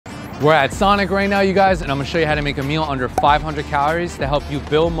We're at Sonic right now, you guys, and I'm gonna show you how to make a meal under 500 calories to help you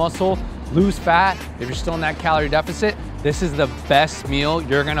build muscle, lose fat. If you're still in that calorie deficit, this is the best meal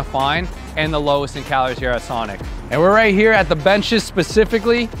you're gonna find and the lowest in calories here at Sonic. And we're right here at the benches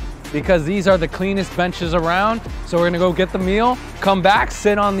specifically because these are the cleanest benches around. So we're gonna go get the meal, come back,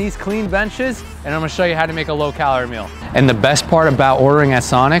 sit on these clean benches, and I'm gonna show you how to make a low calorie meal. And the best part about ordering at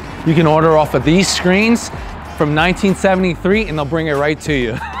Sonic, you can order off of these screens from 1973 and they'll bring it right to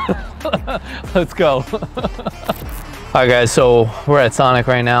you. Let's go. All right guys, so we're at Sonic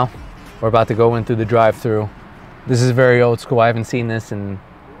right now. We're about to go in through the drive-thru. This is very old school. I haven't seen this in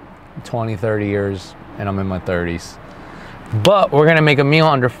 20, 30 years and I'm in my 30s. But we're gonna make a meal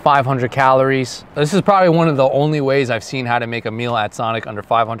under 500 calories. This is probably one of the only ways I've seen how to make a meal at Sonic under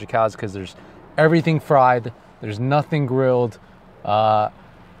 500 calories because there's everything fried, there's nothing grilled. So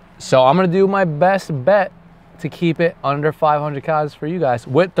I'm gonna do my best bet to keep it under 500 calories for you guys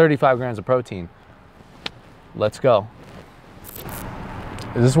with 35 grams of protein. Let's go.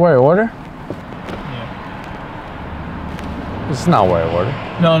 Is this where I order? Yeah. This is not where I order.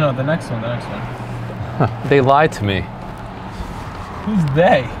 No, the next one, They lied to me. Who's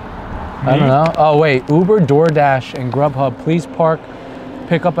they? I don't know. Oh wait, Uber, DoorDash, and Grubhub. Please park,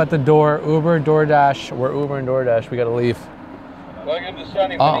 pick up at the door. Uber, DoorDash. We're Uber and DoorDash. We gotta leave. Welcome to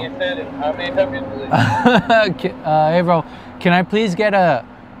Sonic. How may I help you today? Hey bro, can I please get a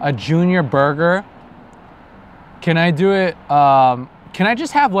junior burger? Can I do it? Can I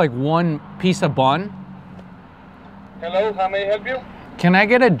just have like one piece of bun? Hello, how may I help you? Can I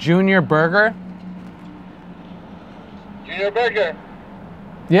get a junior burger? Junior burger.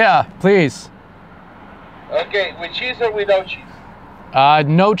 Yeah, please. Okay, with cheese or without cheese?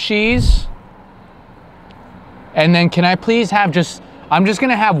 No cheese. And then can I please have I'm just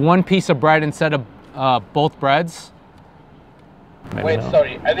gonna have one piece of bread instead of both breads. Maybe Wait, no.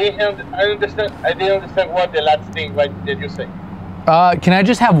 sorry, I didn't understand what the last thing did you say? Can I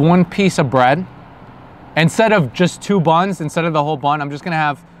just have one piece of bread? Instead of just two buns, instead of the whole bun, I'm just gonna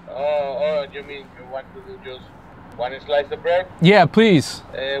have... Oh, you mean you want to do just one slice of bread? Yeah, please.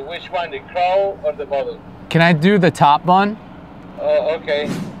 Which one, the crow or the bottom? Can I do the top bun? Oh, okay.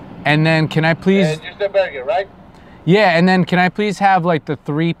 And then can I please... just the burger, right? Yeah, and then can I please have like the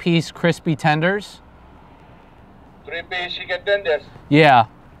 3-piece crispy tenders? 3-piece chicken tenders? Yeah.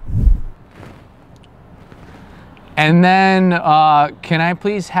 And then can I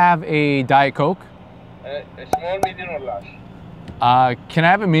please have a Diet Coke? A small, medium, or large? Can I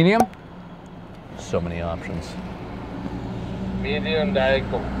have a medium? So many options. Medium, Diet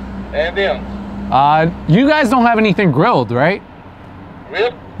Coke. Anything else? You guys don't have anything grilled, right?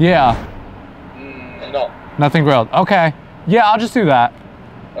 Grilled? Yeah. No. Nothing grilled. Okay. Yeah, I'll just do that.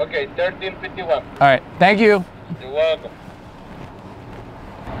 Okay, 13.51. All right. Thank you. You're welcome.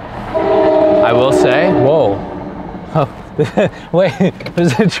 I will say, whoa. Oh, wait,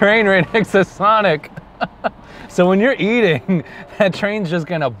 there's a train right next to Sonic. So when you're eating, that train's just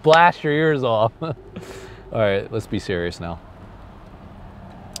gonna blast your ears off. All right, let's be serious now.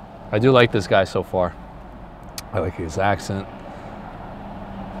 I do like this guy so far. I like his accent.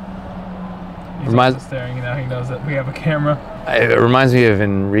 He's also staring now. He knows that we have a camera. It reminds me of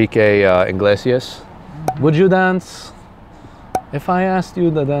Enrique Iglesias. Would you dance if I asked you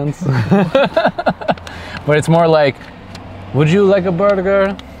to dance? But it's more like, would you like a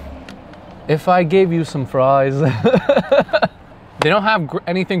burger if I gave you some fries? They don't have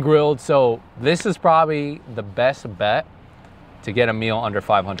anything grilled, so this is probably the best bet to get a meal under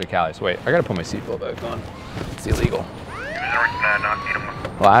 500 calories. Wait, I gotta put my seatbelt back on. It's illegal.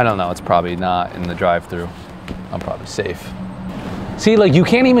 Well, I don't know. It's probably not in the drive-thru. I'm probably safe. See, like you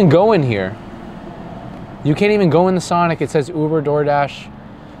can't even go in here. You can't even go in the Sonic. It says Uber, DoorDash.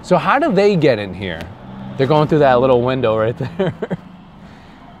 So how do they get in here? They're going through that little window right there.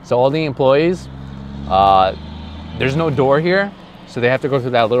 So all the employees, there's no door here. So they have to go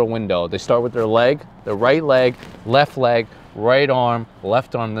through that little window. They start with their leg, the right leg, right arm,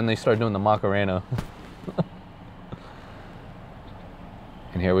 left arm, then they start doing the Macarena.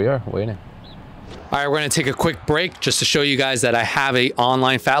 And here we are, waiting. All right, we're gonna take a quick break just to show you guys that I have an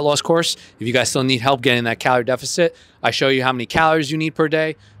online fat loss course. If you guys still need help getting that calorie deficit, I show you how many calories you need per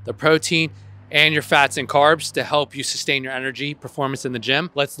day, the protein, and your fats and carbs to help you sustain your energy, performance in the gym.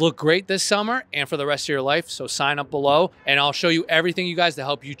 Let's look great this summer and for the rest of your life. So sign up below and I'll show you everything you guys to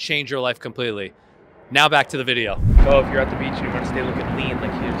help you change your life completely. Now back to the video. Oh, if you're at the beach and you want to stay looking lean,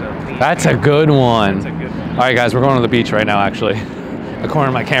 like here's a lean. That's a good one. That's a good one. All right, guys, we're going to the beach right now, actually. According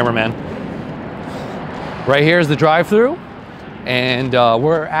to my cameraman. Right here is the drive-thru, and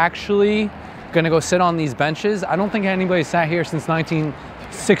we're actually gonna go sit on these benches. I don't think anybody sat here since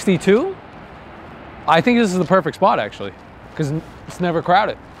 62. I think this is the perfect spot actually, because it's never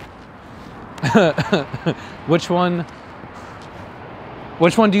crowded. Which one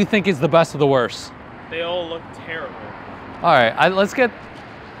do you think is the best of the worst? They all look terrible. All right, let's get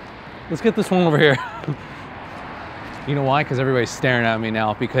this one over here. You know why? Because everybody's staring at me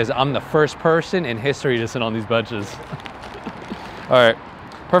now because I'm the first person in history to sit on these benches. All right,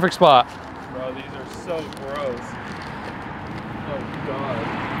 perfect spot. Bro, these are so gross. Oh God.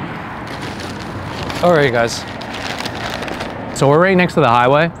 All right, guys. So we're right next to the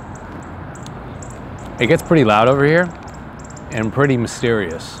highway. It gets pretty loud over here and pretty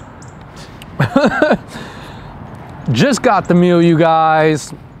mysterious. Just got the meal, you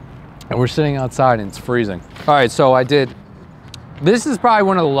guys. And we're sitting outside and it's freezing. All right, so this is probably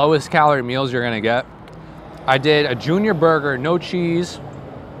one of the lowest calorie meals you're gonna get. I did a junior burger, no cheese.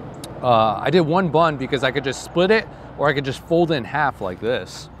 I did one bun because I could just split it or I could just fold it in half like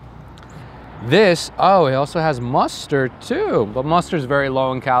this. Oh, it also has mustard too, but mustard's very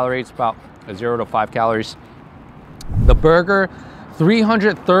low in calories, it's about 0 to 5 calories. The burger,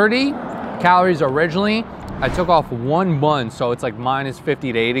 330 calories originally. I took off one bun, so it's like minus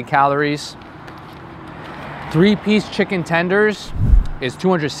 50 to 80 calories. 3-piece chicken tenders is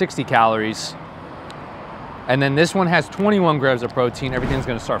 260 calories. And then this one has 21 grams of protein. Everything's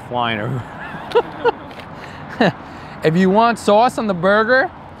gonna start flying over. If you want sauce on the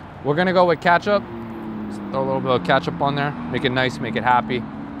burger, we're gonna go with ketchup. Just throw a little bit of ketchup on there. Make it nice, make it happy.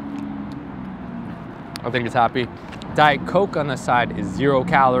 I think it's happy. Diet Coke on the side is 0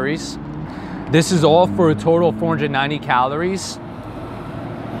 calories. This is all for a total of 490 calories.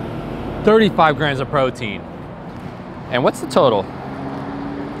 35 grams of protein. And what's the total?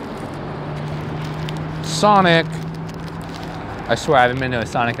 Sonic. I swear I haven't been to a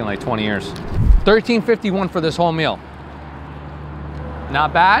Sonic in like 20 years. $13.51 for this whole meal.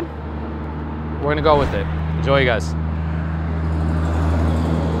 Not bad. We're gonna go with it. Enjoy, you guys.